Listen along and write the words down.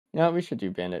You know what, we should do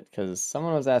Bandit, because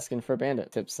someone was asking for Bandit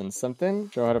tips and something.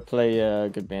 Show how to play a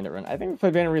good Bandit run. I think we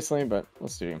played Bandit recently, but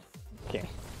let's do him. Okay.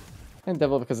 And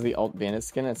Devil because of the alt Bandit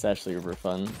skin, it's actually uber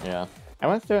fun. Yeah. I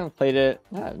went through and played it,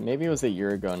 maybe it was a year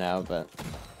ago now, but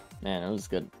man, it was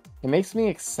good. It makes me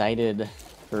excited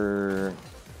for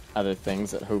other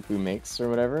things that Hopu makes or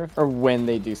whatever, or when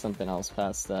they do something else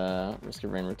past Risk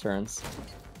of Rain Returns.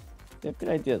 They have good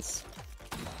ideas.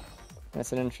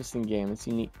 That's an interesting game. It's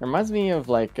unique. It reminds me of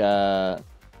like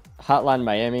Hotline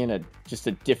Miami in just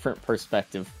a different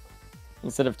perspective.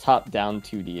 Instead of top-down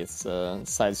 2D, it's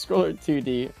side-scroller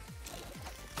 2D.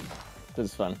 This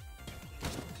is fun.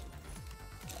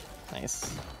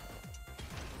 Nice.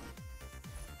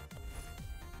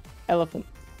 Elephant.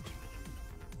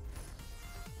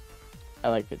 I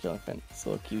like the elephant. It's a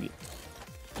little cutie.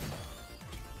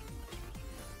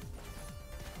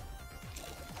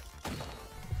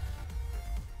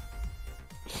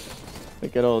 The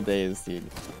good old days, dude.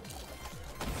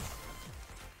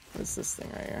 What's this thing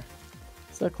right here?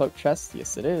 Is that a cloak chest?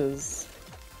 Yes, it is.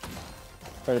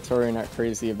 Predatory, not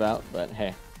crazy about, but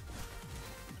hey.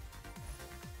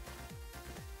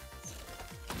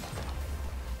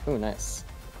 Ooh, nice.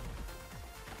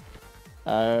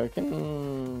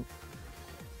 Can...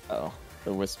 Oh,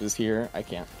 the wisp is here. I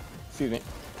can't. Excuse me.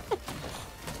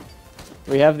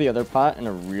 We have the other pot in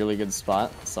a really good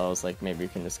spot, so I was like, maybe we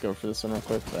can just go for this one real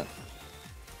quick, but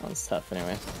that one's tough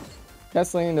anyway.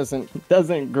 Gasoline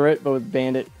doesn't grit, but with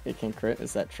Bandit it can crit.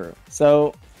 Is that true?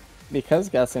 So, because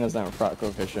Gasoline doesn't have a proc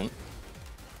coefficient,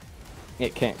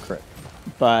 it can't crit.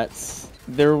 But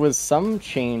there was some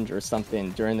change or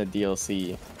something during the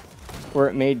DLC where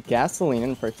it made Gasoline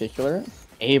in particular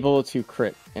able to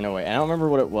crit in a way. I don't remember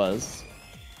what it was.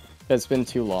 It's been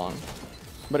too long.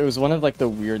 But it was one of like the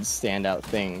weird standout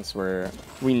things where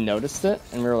we noticed it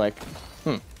and we were like,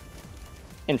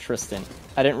 interesting.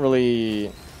 I didn't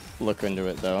really look into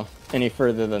it though any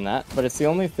further than that, but it's the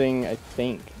only thing I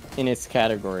think in its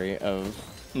category of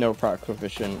no proc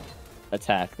coefficient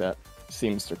attack that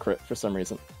seems to crit for some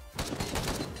reason.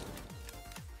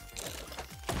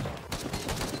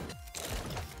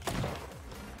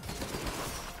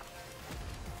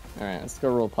 Alright, let's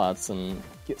go roll pots and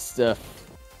get stuff.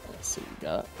 Let's see what we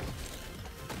got.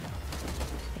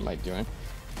 What am I doing?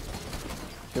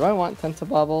 Do I want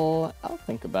Tentabobble? I'll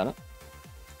think about it.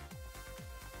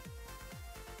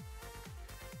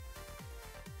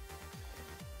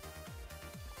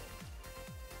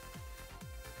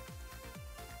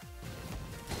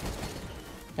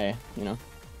 Hey, you know.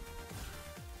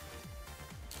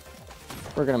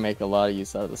 We're gonna make a lot of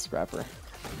use out of the scrapper.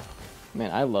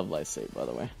 Man, I love Lysate, by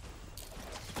the way.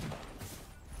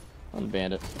 On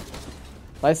Bandit.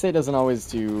 Lysate doesn't always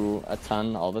do a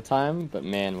ton all the time, but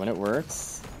man, when it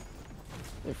works,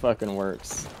 it fucking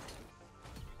works.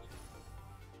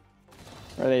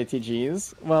 Are they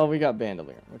ATGs? Well, we got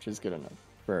Bandolier, which is good enough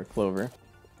for a Clover.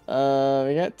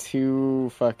 We got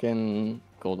 2 fucking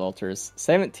gold altars.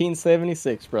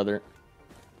 1776, brother.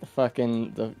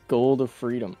 The gold of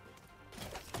freedom.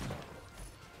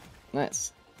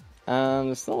 Nice.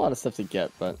 There's still a lot of stuff to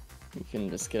get, but we can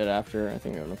just get it after. I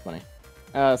think we have enough money.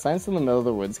 Science in the middle of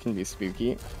the woods can be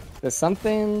spooky. There's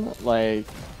something like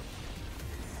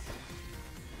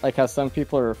how some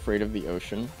people are afraid of the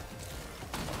ocean.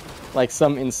 Like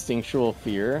some instinctual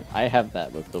fear. I have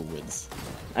that with the woods.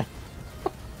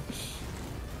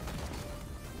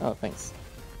 Oh, thanks.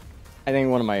 I think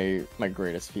one of my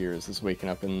greatest fears is waking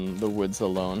up in the woods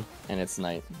alone and it's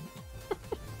night.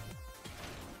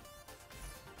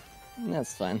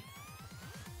 That's fine.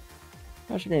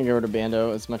 I'm actually gonna go over to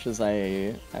Bando as much as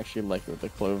I actually like it with the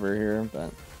Clover here,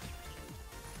 but...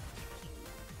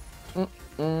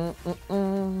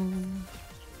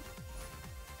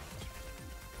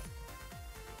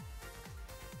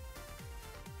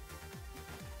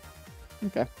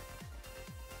 Okay.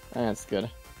 That's good.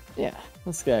 Yeah,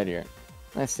 let's get out of here.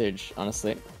 Nice stage,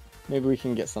 honestly. Maybe we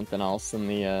can get something else in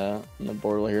the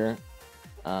portal here.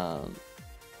 5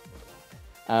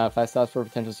 stops for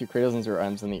potential 2 cradles and 0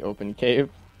 items in the open cave.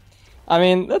 I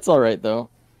mean, that's alright though,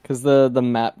 because the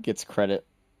map gets credit.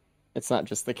 It's not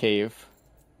just the cave.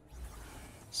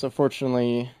 So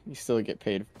fortunately, you still get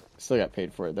paid. Still got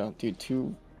paid for it though. Dude,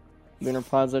 2 lunar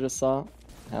pods I just saw.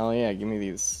 Hell yeah, give me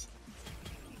these.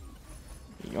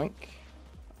 Yoink.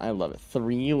 I love it.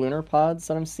 3 lunar pods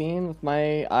that I'm seeing with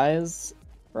my eyes.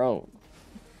 Bro,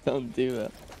 don't do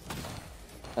that.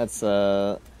 That's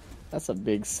a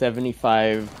big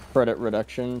 75 credit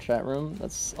reduction, chat room.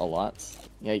 That's a lot.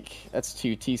 Yike. That's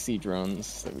 2 TC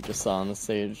drones that we just saw on the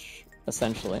stage,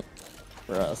 essentially,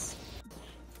 for us.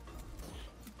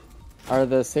 Are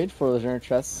the Stage 4 legendary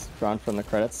chests drawn from the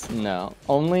credits? No.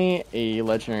 Only a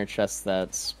legendary chest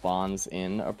that spawns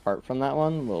in apart from that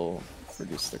one will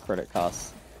reduce the credit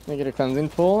costs. Can we get a cleansing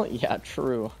pool? Yeah,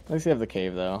 true. At least we have the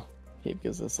cave though. Cave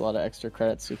gives us a lot of extra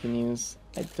credits we can use.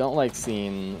 I don't like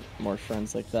seeing more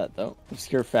shrines like that though.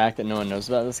 Obscure fact that no one knows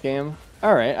about this game.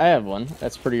 Alright, I have one.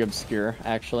 That's pretty obscure,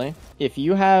 actually. If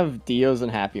you have Dio's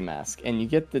and Happy Mask, and you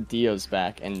get the Dio's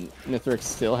back, and Mithrix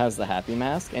still has the Happy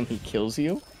Mask, and he kills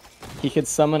you, he could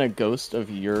summon a ghost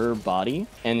of your body,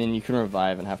 and then you can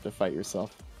revive and have to fight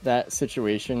yourself. That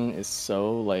situation is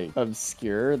so, like,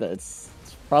 obscure that it's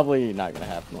probably not gonna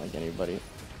happen to, like, anybody.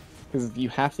 Because you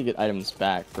have to get items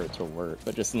back for it to work,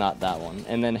 but just not that one.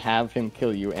 And then have him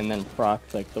kill you, and then proc,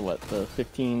 like, the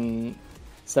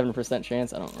 7%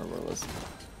 chance? I don't remember what it was.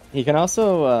 He can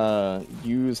also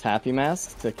use Happy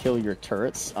Mask to kill your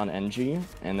turrets on NG,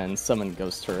 and then summon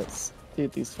ghost turrets.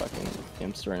 Dude, these fucking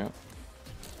imps right now.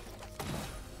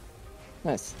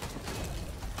 Nice.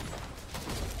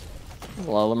 There's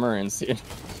a lot of Lemurians, dude.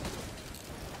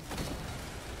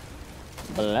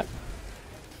 Blep.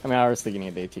 I mean, I was thinking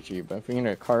of ATG, but if we can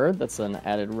get a card, that's an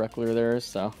added Reckler there,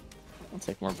 so I'll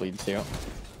take more bleed too.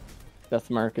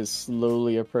 Deathmark is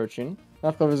slowly approaching.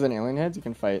 Enough covers and alien heads, you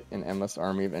can fight an endless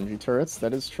army of NG turrets.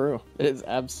 That is true. It is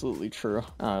absolutely true.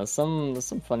 Some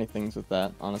funny things with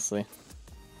that, honestly.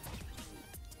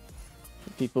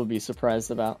 People would be surprised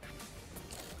about.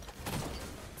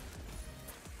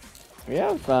 We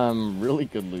have really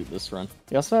good loot this run.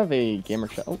 We also have a gamer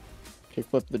chat. Oh,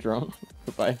 kickflip the drone.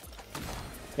 Goodbye.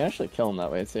 You can actually kill him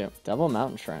that way too. Devil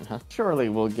Mountain Shrine, huh? Surely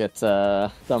we'll get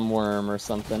some worm or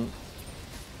something.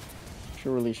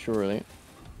 Surely.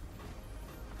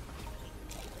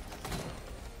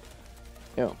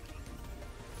 Ew.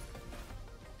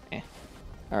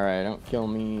 Alright, don't kill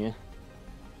me.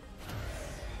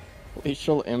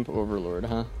 Glacial Imp Overlord,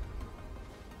 huh?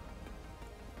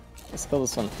 Let's kill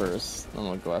this one first, then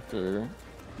we'll go after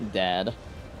Dad.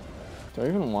 Do I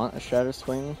even want a Shatter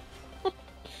Swing?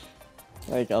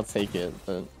 Like, I'll take it,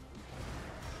 but...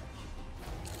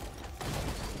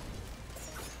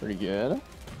 pretty good.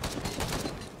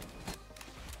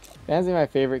 Fancy my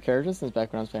favorite character since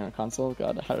back when I was playing on console.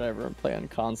 God, how did I ever play on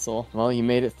console? Well, you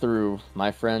made it through,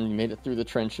 my friend. You made it through the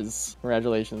trenches.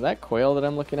 Congratulations. Is that Coil that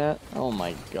I'm looking at? Oh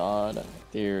my god.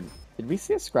 Dude. Did we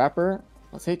see a Scrapper?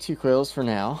 I'll take 2 Coils for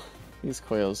now. These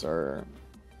Coils are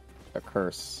a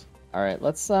curse. Alright,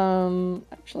 let's,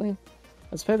 actually...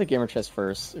 let's play the gamer chest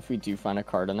first, if we do find a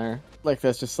card in there. Like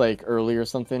that's just like early or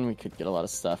something, we could get a lot of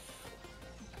stuff.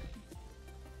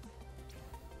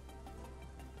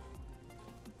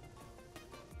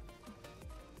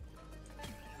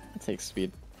 I'll take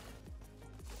speed.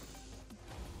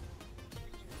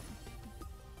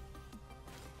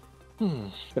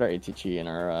 Put our ATG in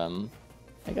our,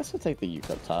 I guess we'll take the Uke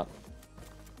up top.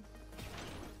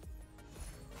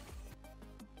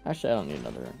 Actually, I don't need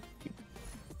another Uke.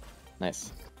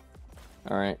 Nice.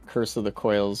 Alright, Curse of the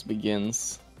Coils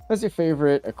begins. What's your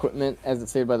favorite equipment as it's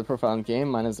stated by the profile in the game?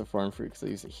 Mine is the foreign fruit because I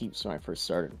used it heaps when I first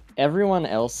started. Everyone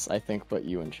else, I think, but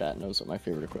you in chat knows what my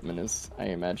favorite equipment is, I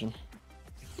imagine.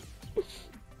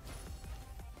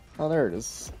 Oh, there it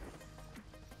is.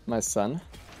 My son.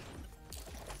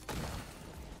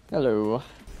 Hello.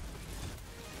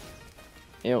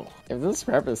 Ew. If this is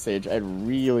scrap at the stage, I'd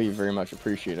really very much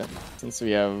appreciate it. Since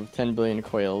we have 10 billion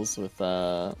coils with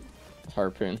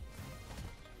Harpoon.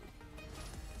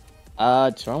 Do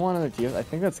I want another deal? I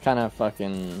think that's kind of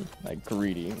fucking, like,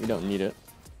 greedy. We don't need it.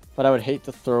 But I would hate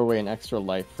to throw away an extra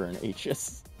life for an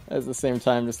Aegis. At the same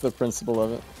time, just the principle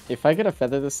of it. If I get a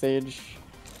feather this stage,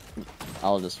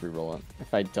 I'll just reroll it.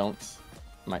 If I don't,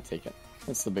 I might take it.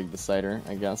 That's the big decider,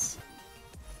 I guess.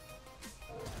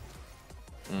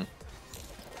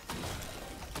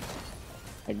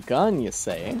 A gun, you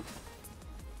say?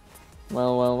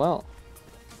 Well.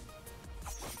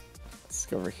 Let's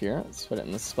go over here. Let's put it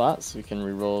in this spot so we can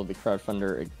reroll the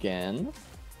crowdfunder again.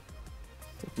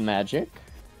 With magic.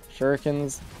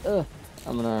 Shurikens. Ugh.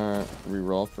 I'm gonna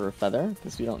reroll for a feather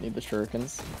because we don't need the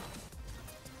shurikens.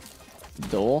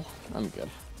 Dole. I'm good.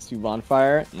 Let's do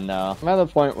bonfire. No. I'm at the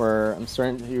point where I'm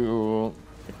starting to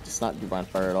just not do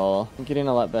bonfire at all. I'm getting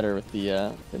a lot better with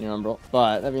the new umbral.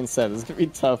 But that being said, it's gonna be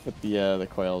tough with the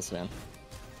coils, man.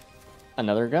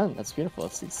 Another gun. That's beautiful.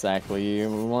 That's exactly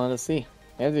what we wanted to see.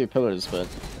 I have to do pillars, but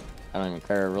I don't even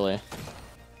care really.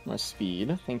 More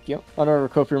speed, thank you. Auto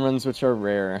Recopium runs, which are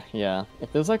rare, yeah.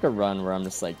 If there's like a run where I'm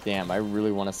just like, damn, I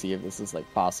really want to see if this is like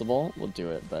possible, we'll do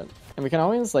it, but... And we can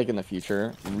always, like in the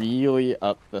future, really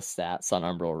up the stats on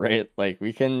Umbral, right? Like,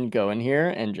 we can go in here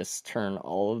and just turn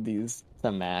all of these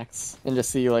to max, and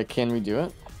just see, like, can we do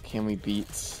it? Can we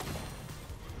beat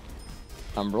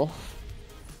Umbral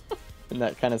in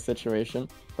that kind of situation.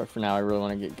 But for now, I really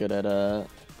want to get good at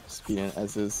speeding it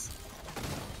as is.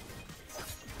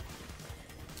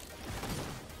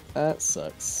 That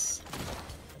sucks.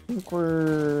 I think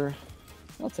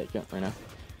I'll take it right now.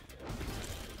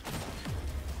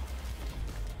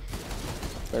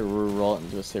 If I roll it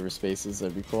into a saver spaces,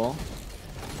 that'd be cool.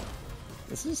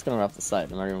 This is just going off the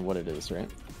side, no matter even what it is, right?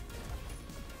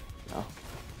 No.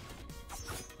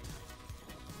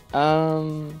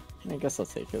 I guess I'll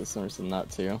take it. There's no reason not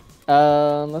to.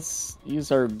 Let's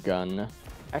use our gun.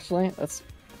 Actually, let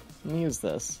me use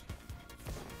this.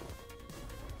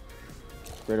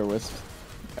 Greater Wisp.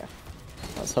 Okay.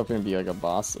 I was hoping to be like a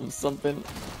boss of something.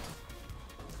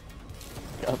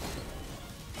 Yep.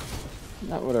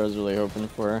 Not what I was really hoping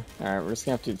for. Alright, we're just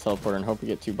gonna have to teleport and hope we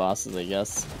get 2 bosses, I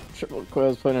guess. Triple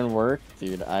Coil's putting in work.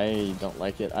 Dude, I don't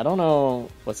like it. I don't know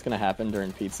what's gonna happen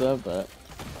during pizza, but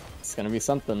it's gonna be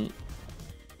something.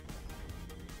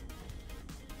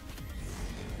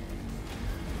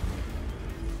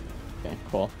 Okay,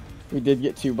 cool. We did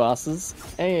get 2 bosses.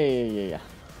 Hey, yeah.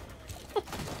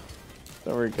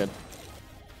 So we're good.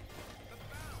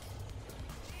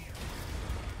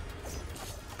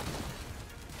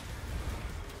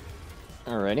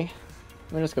 Alrighty.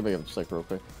 Let me just go back up just like real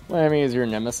quick. What enemy is your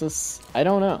nemesis? I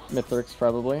don't know. Mithrix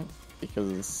probably,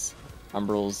 because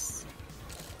Umbral's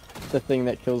the thing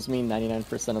that kills me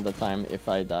 99% of the time if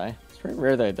I die. It's pretty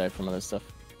rare that I die from other stuff.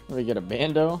 Let me get a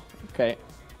Bando. Okay.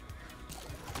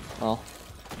 Well,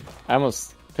 I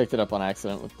almost picked it up on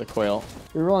accident with the coil.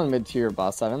 Rerolling mid-tier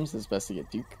boss items is best to get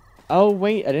Duke. Oh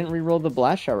wait, I didn't reroll the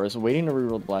Blast Shower. I was waiting to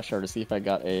reroll the Blast Shower to see if I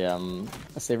got a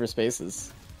Saver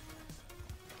Spaces.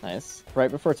 Nice.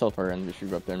 Right before teleport ends, we should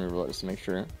go up there and reroll it just to make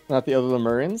sure. Not the other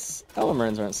Lemurians. Oh,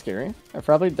 Lemurians aren't scary. I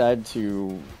probably died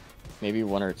to maybe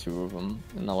 1 or 2 of them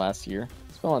in the last year.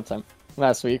 It's been a long time.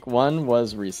 Last week, 1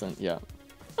 was recent, yeah.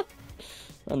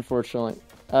 Unfortunately.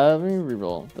 Let me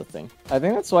reroll the thing. I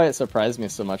think that's why it surprised me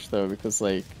so much though, because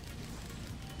like,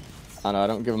 I don't know, I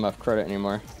don't give enough credit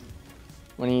anymore.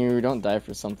 When you don't die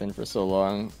for something for so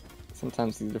long,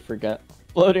 sometimes it's easy to forget.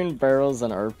 Floating barrels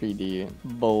and RPD.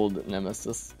 Bold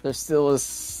nemesis. There still is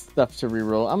stuff to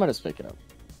reroll. I'm gonna just pick it up,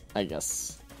 I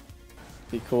guess.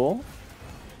 Be cool.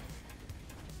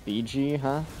 BG,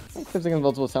 huh? If against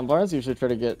multiple Templars, usually try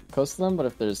to get close to them, but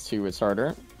if there's 2, it's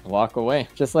harder. Walk away.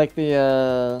 Just like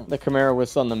the Chimera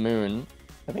Wisps on the moon.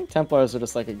 I think Templars are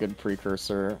just like a good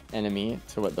precursor enemy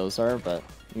to what those are, but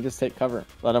you just take cover.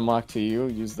 Let them walk to you,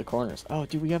 use the corners. Oh,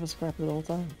 dude, we have a scrapper the whole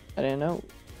time. I didn't know.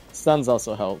 Stuns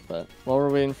also help, but while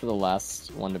we're waiting for the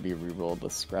last one to be rerolled,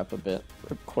 let's scrap a bit.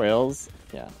 Rip Quails?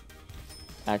 Yeah.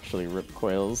 Actually, Rip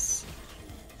Quails.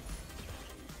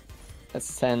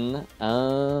 That's 10.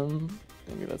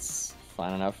 Maybe that's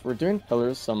fine enough. We're doing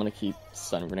pillars, so I'm gonna keep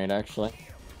Stun Grenade, actually.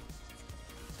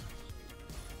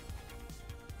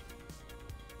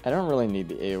 I don't really need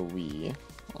the AoE.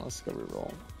 Well, let's go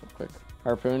reroll real quick.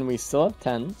 Harpoon, we still have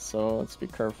 10, so let's be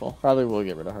careful. Probably will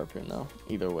get rid of Harpoon though,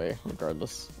 either way,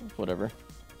 regardless of whatever.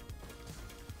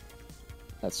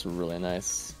 That's really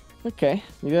nice. Okay,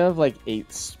 we have like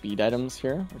 8 speed items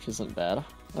here, which isn't bad.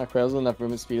 Quails with enough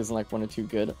movement speed isn't like 1 or 2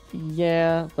 good.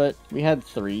 Yeah, but we had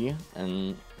 3,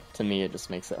 and to me it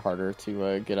just makes it harder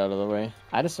to get out of the way.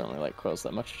 I just don't really like Quails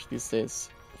that much these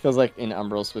days. Feels like in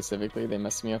Umbral specifically, they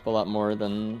mess me up a lot more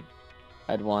than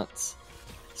I'd want.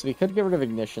 So we could get rid of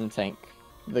Ignition Tank,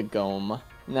 the Gome,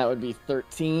 and that would be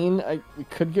 13. We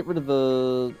could get rid of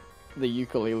the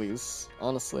ukuleles,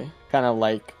 honestly. Kind of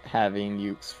like having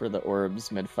ukes for the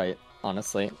orbs mid-fight,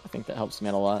 honestly. I think that helps me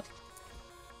out a lot.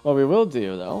 What we will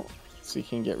do, though, is we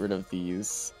can get rid of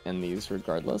these and these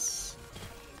regardless.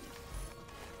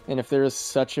 And if there is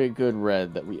such a good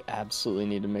red that we absolutely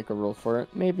need to make a roll for it,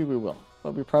 maybe we will.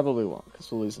 But we probably won't,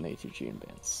 because we'll lose an ATG in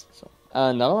bands. So,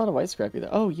 not a lot of white scrap either.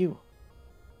 Oh, you!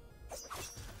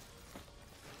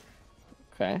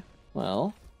 Okay,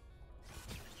 well.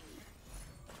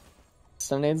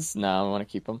 Stunades? No, I want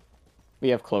to keep them. We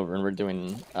have Clover and we're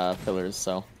doing pillars,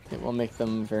 so it will make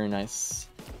them very nice.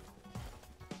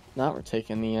 Not, we're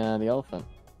taking the elephant.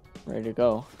 Ready to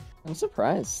go. I'm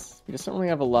surprised. We just don't really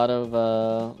have a lot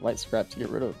of white scrap to get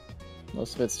rid of.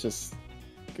 Most of it's just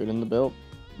good in the build.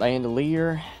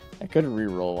 Bandolier. I could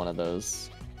re-roll one of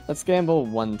those. Let's gamble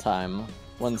one time.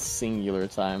 One singular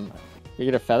time. You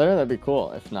get a feather? That'd be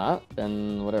cool. If not,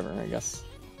 then whatever, I guess.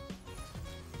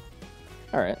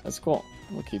 Alright, that's cool.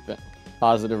 We'll keep it.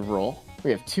 Positive roll.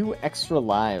 We have 2 extra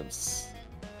lives.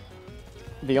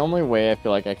 The only way I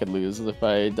feel like I could lose is if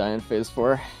I die in phase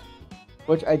 4.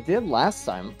 Which I did last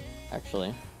time, actually.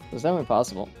 It was definitely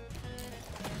possible.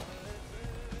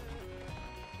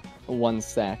 1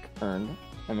 stack earned.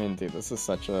 I mean, dude, this is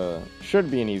such a... should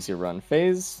be an easy run.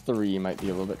 Phase 3 might be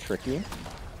a little bit tricky.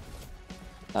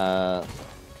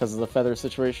 Because of the feather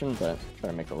situation, but try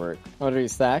to make it work. What do we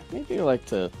stack? Maybe like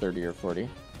to 30 or 40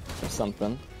 or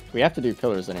something. We have to do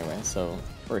pillars anyway, so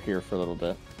we're here for a little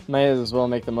bit. Might as well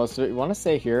make the most of it. We want to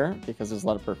stay here because there's a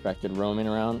lot of perfected roaming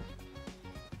around.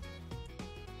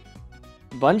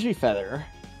 Bungee feather.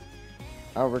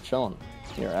 Oh, we're chilling.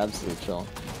 We are absolutely chilling.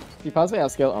 If you possibly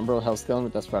outscale Umbro health skill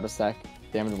with Desperado stack,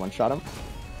 damage one-shot him.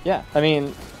 Yeah, I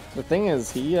mean, the thing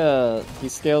is, he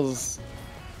scales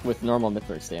with normal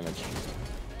Mithrix damage.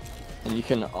 And you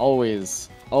can always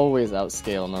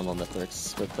outscale normal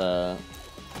Mithrix with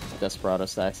Desperado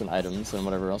stacks and items and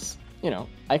whatever else. You know,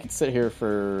 I could sit here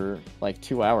for like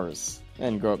 2 hours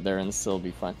and go up there and still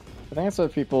be fine. I think that's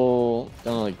what people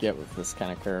don't really get with this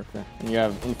kind of character. And you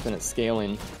have infinite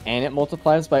scaling, and it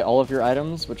multiplies by all of your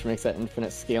items, which makes that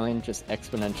infinite scaling just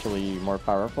exponentially more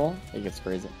powerful. It gets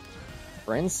crazy.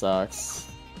 Brain sucks.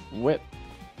 Whip.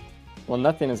 Well,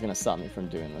 nothing is going to stop me from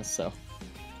doing this, so.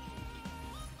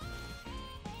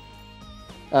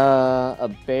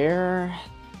 A bear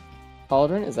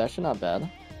cauldron is actually not bad.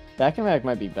 Back and back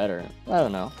might be better. I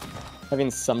don't know.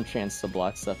 Having some chance to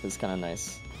block stuff is kind of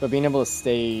nice. But being able to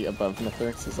stay above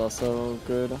Mithrix is also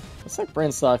good. Looks like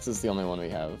Brain Socks is the only one we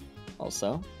have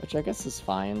also, which I guess is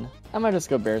fine. I might just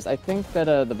go bears. I think that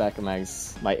the back of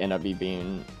mags might end up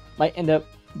being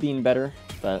better,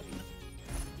 but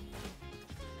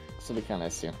this will be kind of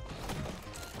nice too.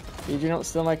 You don't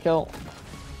steal my kill.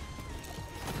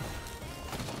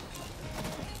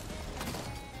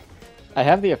 I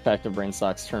have the effect of Brain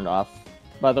Socks turned off,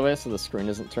 by the way, so the screen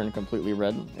isn't turned completely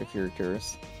red, if you're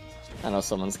curious. I know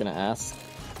someone's gonna ask.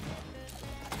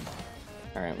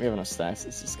 Alright, we have enough stacks,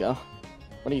 let's just go.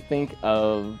 What do you think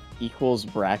of equals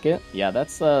bracket? Yeah,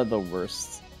 that's the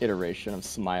worst iteration of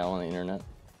smile on the internet.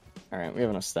 Alright, we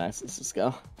have enough stacks, let's just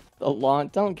go.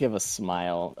 Don't give a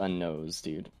smile a nose,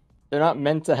 dude. They're not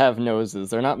meant to have noses,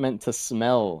 they're not meant to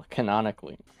smell,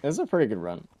 canonically. This is a pretty good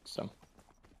run, so.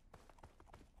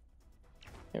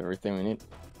 Everything we need.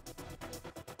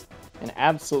 And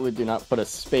absolutely do not put a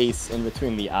space in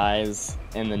between the eyes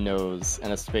and the nose,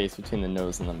 and a space between the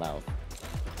nose and the mouth.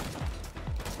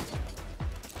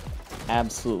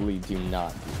 Absolutely do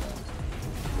not do that.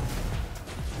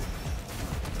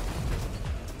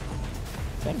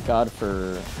 Thank God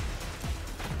for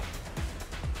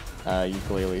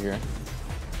ukulele here.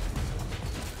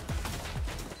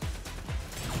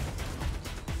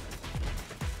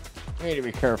 We need to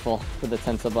be careful with the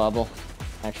Tentabobble,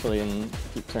 actually, and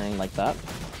keep turning like that.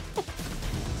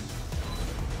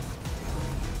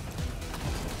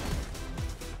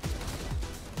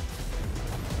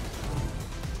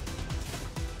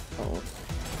 Oh.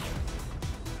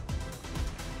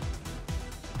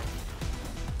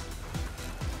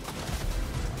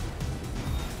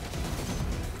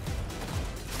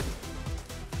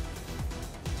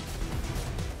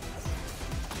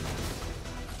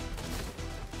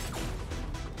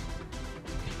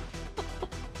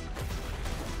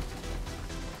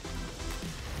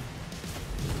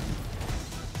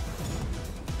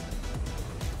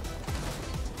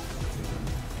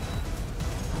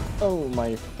 Oh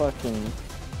my fucking...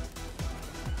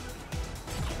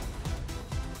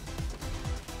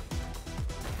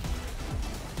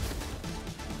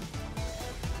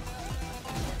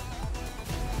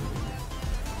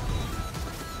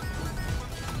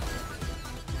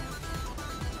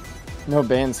 No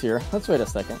bans here. Let's wait a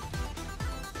second.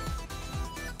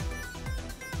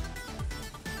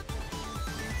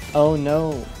 Oh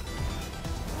no.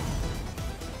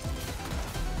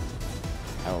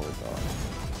 Oh god.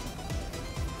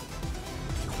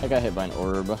 I got hit by an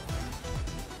orb.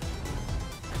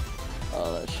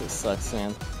 Oh, that shit sucks,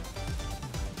 man.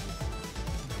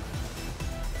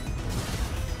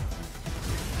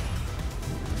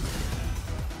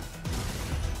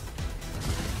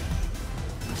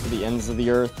 To the ends of the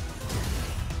earth.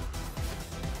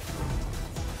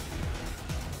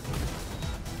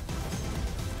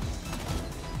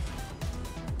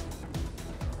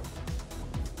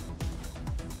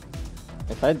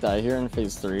 If I die here in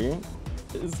phase 3,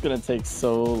 it's gonna take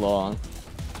so long.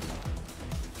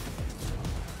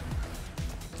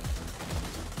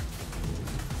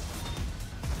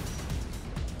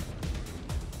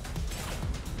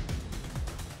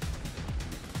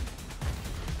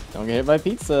 Don't get hit by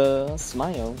pizza.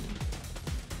 Smile.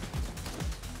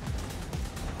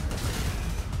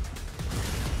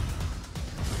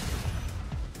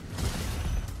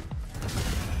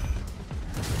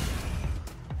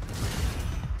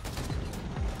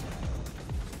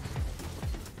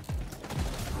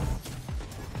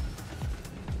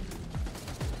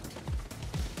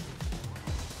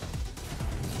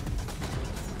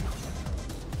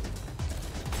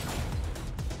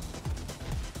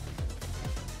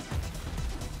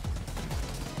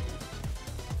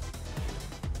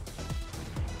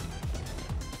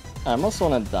 I'm also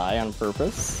want to die on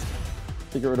purpose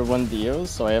to get rid of 1 Dio,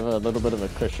 so I have a little bit of a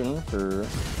cushion for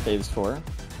phase 4.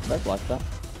 Did I block that?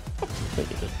 I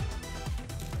think it did.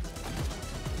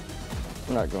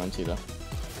 I'm not going to, though.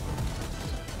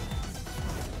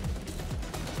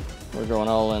 We're going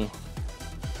all in.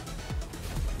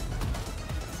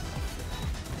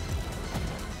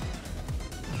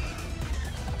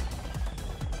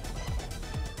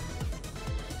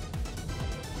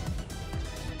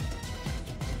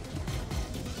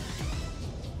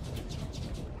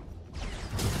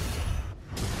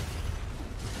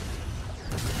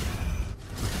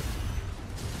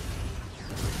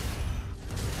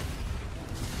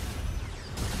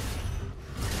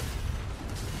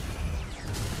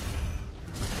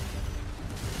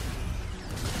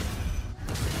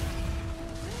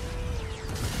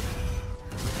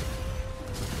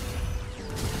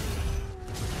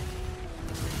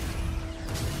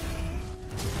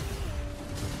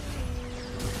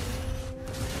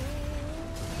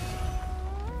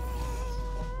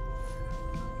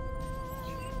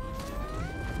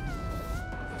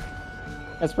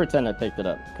 Let's pretend I picked it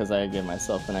up, because I gave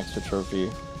myself an extra trophy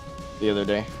the other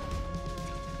day.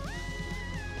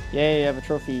 Yay, I have a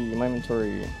trophy in my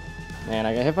inventory. Man,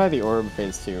 I got hit by the orb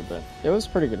phase 2, but it was a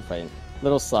pretty good fight. A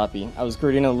little sloppy. I was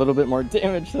greeting a little bit more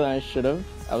damage than I should have.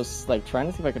 I was like trying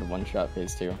to see if I could one-shot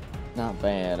phase 2. Not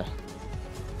bad.